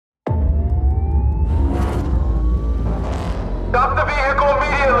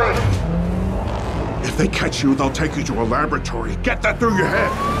immediately! If they catch you, they'll take you to a laboratory. Get that through your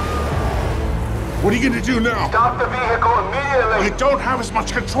head. What are you gonna do now? Stop the vehicle immediately! You don't have as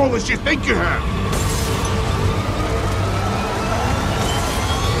much control as you think you have.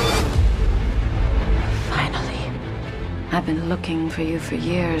 Finally. I've been looking for you for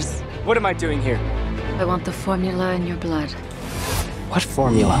years. What am I doing here? I want the formula in your blood. What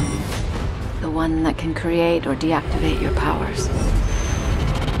formula? The one that can create or deactivate your powers.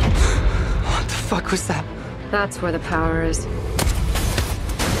 What the fuck was that? That's where the power is.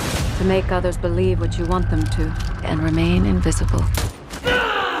 To make others believe what you want them to, and remain invisible.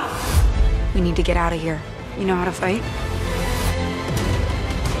 We need to get out of here. You know how to fight?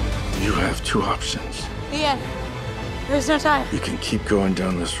 You have two options. Ian, there's no time. You can keep going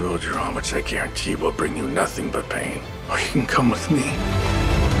down this road you're on, which I guarantee will bring you nothing but pain. Or you can come with me.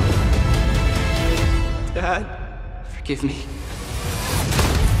 Dad, forgive me.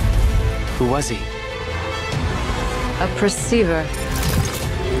 Who was he? A perceiver.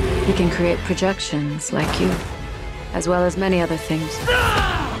 He can create projections like you, as well as many other things.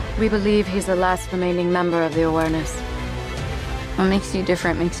 We believe he's the last remaining member of the awareness. What makes you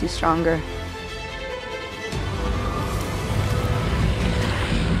different makes you stronger.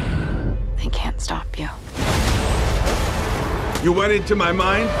 They can't stop you. You went into my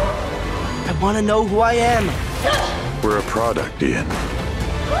mind? I want to know who I am. We're a product, Ian.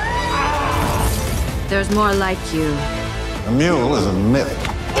 There's more like you. A mule is a myth.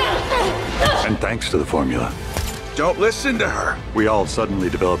 And thanks to the formula, Don't listen to her. we all suddenly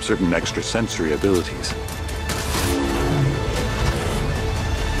develop certain extrasensory abilities.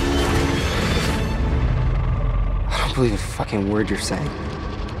 I don't believe a fucking word you're saying.